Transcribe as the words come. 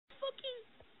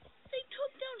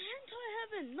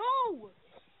Heaven, no!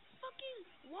 Fucking,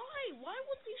 why? Why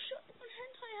would they shut down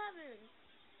Hentai Heaven?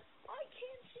 I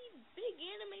can't see big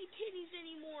anime titties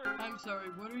anymore. I'm sorry,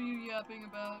 what are you yapping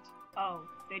about? Oh,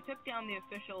 they took down the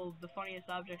official The Funniest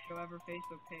Object Show Ever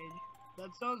Facebook page. That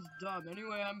sounds dumb.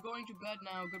 Anyway, I'm going to bed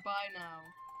now. Goodbye now.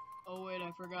 Oh wait,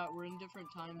 I forgot. We're in different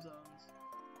time zones.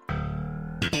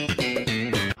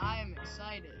 I am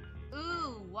excited.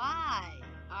 Ooh, why?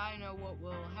 I know what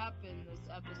will happen this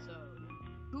episode.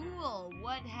 Cool,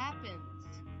 what happens?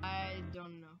 I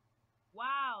don't know.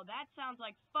 Wow, that sounds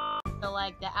like fun. So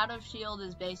like the out of shield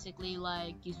is basically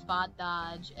like you spot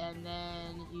dodge and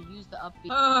then you use the up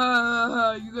beat.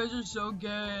 You guys are so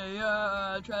gay.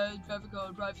 Traffic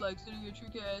code, pride flag, city, true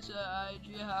case,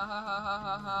 IG, ha ha ha ha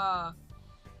ha ha.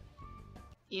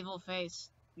 Evil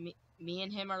face. Me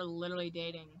and him are literally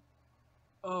dating.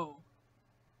 Oh.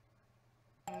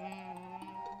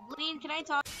 Lean, can I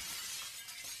talk?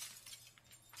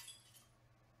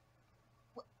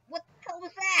 What the hell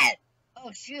was that?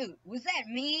 Oh shoot, was that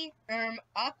me?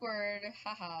 Awkward,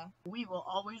 haha. We will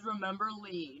always remember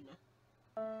Lean.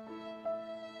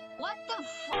 What the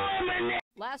f-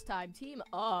 Last time, Team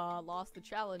lost the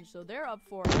challenge, so they're up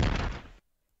for.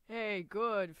 Hey,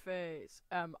 good face.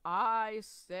 Am I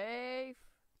safe?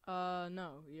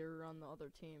 No, you're on the other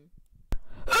team.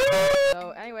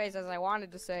 So, anyways, as I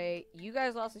wanted to say, you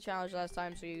guys lost the challenge last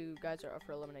time, so you guys are up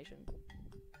for elimination.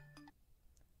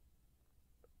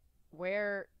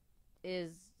 Where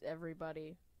is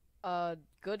everybody?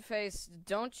 Good face,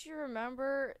 don't you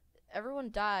remember?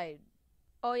 Everyone died.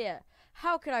 Oh yeah,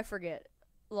 how could I forget?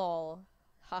 Lol.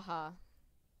 Haha.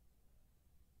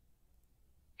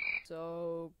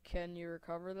 So, can you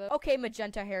recover that? Okay,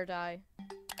 magenta hair dye.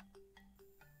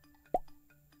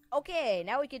 Okay,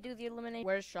 now we can do the elimination.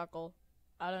 Where's Shuckle?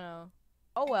 I don't know.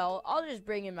 Oh well, I'll just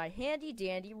bring in my handy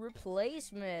dandy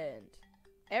replacement.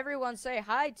 Everyone say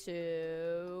hi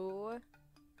to...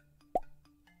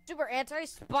 Super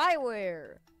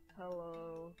Anti-Spyware!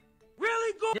 Hello.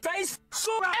 Really good face.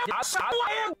 So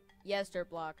Yes, Dirt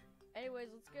Block.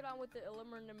 Anyways, let's get on with the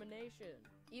elimination.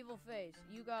 Evil Face,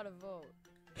 you gotta vote.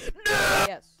 No!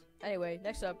 Yes. Anyway,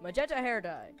 next up, Magenta Hair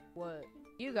Dye. What?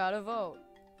 You gotta vote.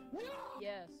 No!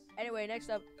 Yes. Anyway, next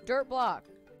up, Dirt Block.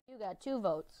 You got 2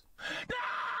 votes.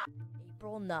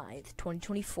 April 9th,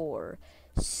 2024.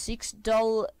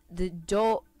 $6 the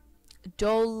dollar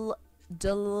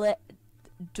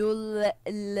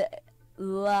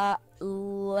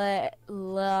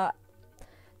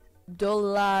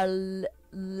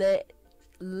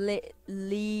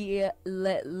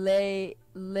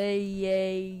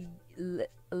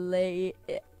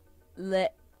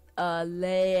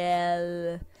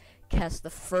cast the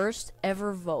first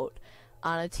ever vote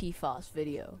on a TEFOS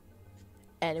video,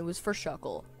 and it was for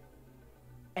Shuckle,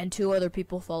 and 2 other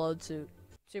people followed suit.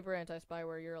 Super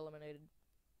Anti-Spyware, you're eliminated.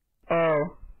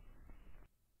 Oh.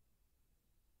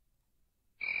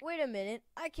 Wait a minute,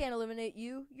 I can't eliminate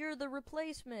you. You're the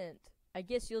replacement. I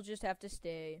guess you'll just have to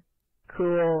stay.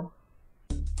 Cool.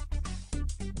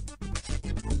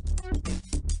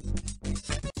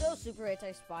 So, Super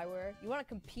Anti-Spyware, you want to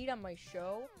compete on my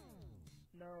show?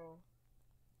 No.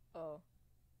 Oh.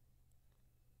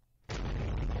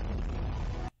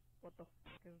 What the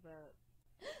fuck is that?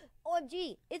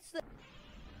 OMG, it's the...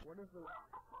 What is the...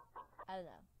 I don't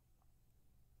know.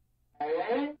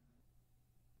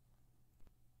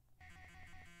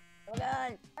 Oh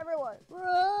god, everyone,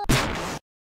 run!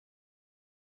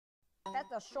 That's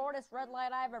the shortest red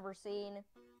light I've ever seen.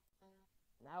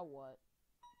 Now what?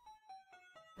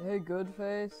 Hey, good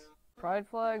face. Pride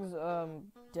flag's,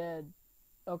 dead.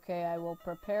 Okay, I will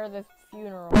prepare the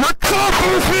funeral.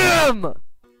 Recover him!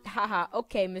 Haha,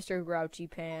 okay, Mr. Grouchy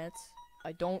Pants.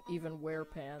 I don't even wear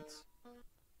pants.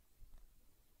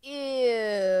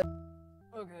 Ew.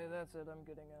 Okay, that's it, I'm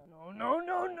getting out. No.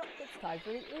 It's time for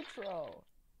the intro.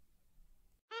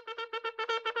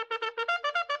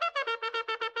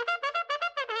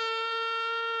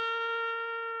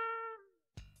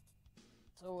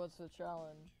 So what's the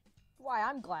challenge? Why,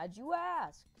 I'm glad you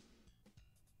asked.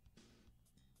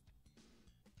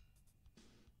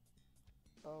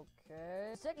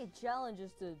 Okay. The second challenge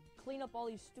is to clean up all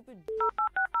these stupid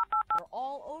They're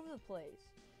all over the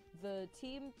place. The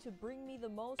team to bring me the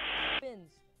most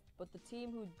wins, but the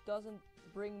team who doesn't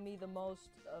bring me the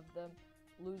most of them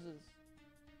loses.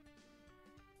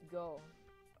 Go.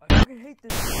 I fucking hate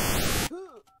this.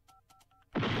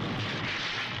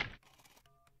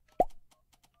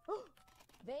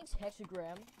 Thanks,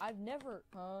 Hexagram. I've never,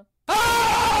 huh?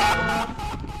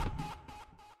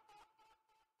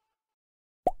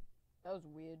 That was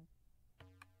weird.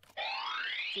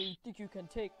 So you think you can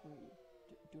take me?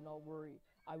 Do not worry.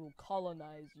 I will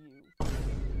colonize you.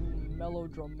 You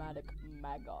melodramatic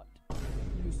maggot.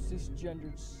 You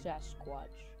cisgendered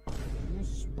Sasquatch. You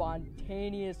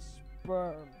spontaneous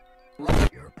sperm.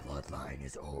 Your bloodline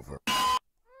is over. What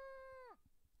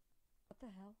the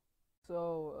hell?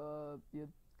 So, you're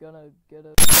gonna get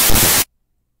a...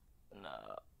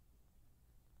 No.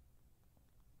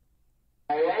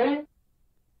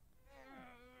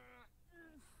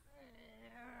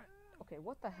 Okay,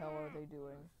 what the hell are they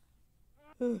doing?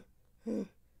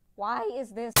 Why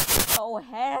is this so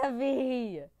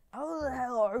heavy? How the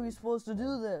hell are we supposed to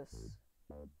do this?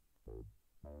 God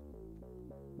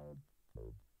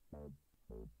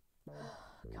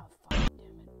fucking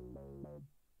damn it.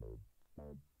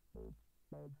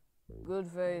 Good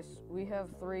face, we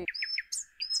have 3.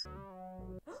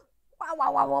 Wow.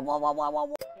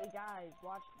 Hey guys,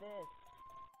 watch this.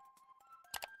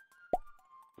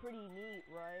 Pretty neat,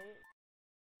 right?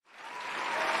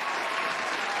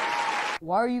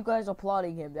 Why are you guys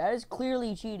applauding him? That is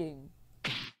clearly cheating.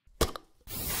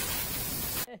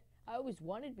 I always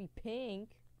wanted to be pink.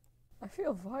 I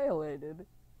feel violated.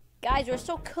 Guys, we're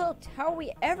so cooked. How are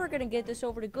we ever gonna get this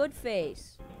over to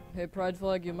Goodface? Hey, Pride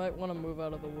Flag, you might want to move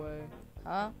out of the way.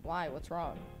 Huh? Why? What's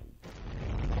wrong?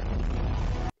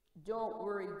 Don't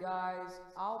worry, guys.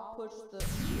 I'll push the to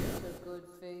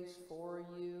Goodface for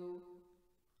you.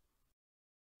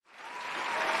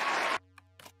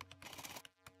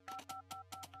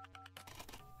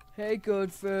 Hey,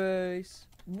 Goodface.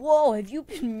 Whoa, have you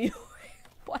been muted?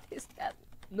 What is that?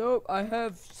 Nope, I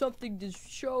have something to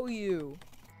show you.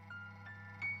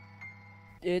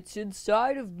 It's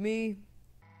inside of me.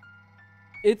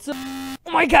 It's a...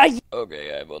 Oh my god!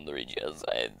 Okay, I'm on the reach. Yes,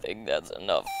 I think that's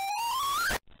enough.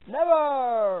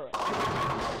 Never!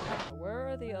 Where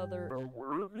are the other... Oh,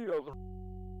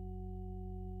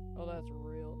 that's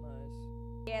real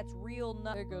nice. Yeah, it's real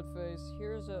nice. Hey, Goodface,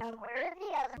 here's a...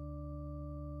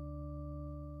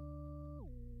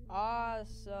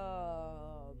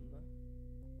 Awesome.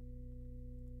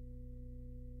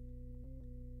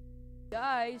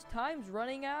 Guys, time's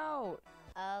running out.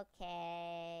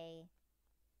 Okay.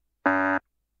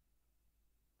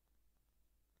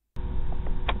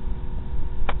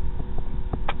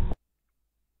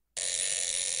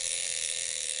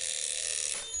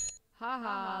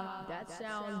 Haha, that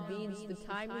sound means the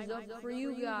time is up for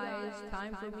you guys.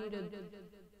 Time for me to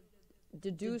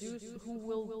Deduce who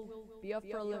will be up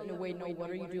for a living. No, wait, no, what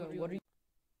are you doing? What are you...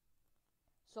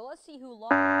 So let's see who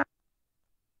lost.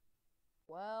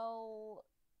 Well,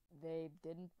 they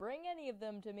didn't bring any of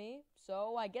them to me,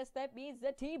 so I guess that means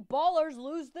that Team Ballers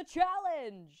lose the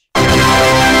challenge!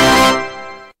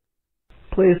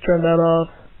 Please turn that off.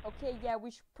 Okay, yeah,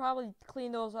 we should probably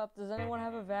clean those up. Does anyone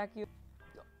have a vacuum?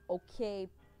 Okay,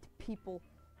 people,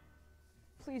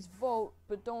 please vote,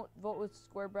 but don't vote with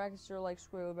square brackets or like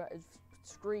square brackets.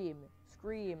 Scream,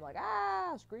 like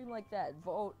scream like that.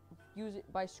 Vote, use it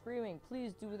by screaming.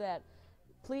 Please do that.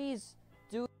 Please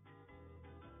do.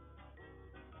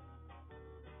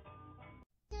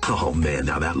 Oh man,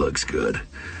 now that looks good.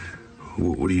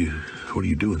 What are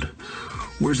you doing?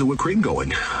 Where's the whipped cream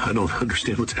going? I don't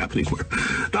understand what's happening. Where?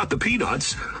 Not the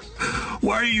peanuts.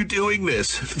 Why are you doing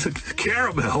this? The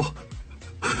caramel.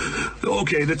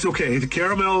 Okay, that's okay. The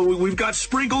caramel, we've got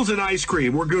sprinkles and ice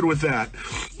cream. We're good with that.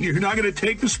 You're not going to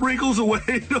take the sprinkles away?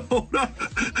 No, don't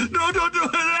do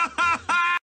it.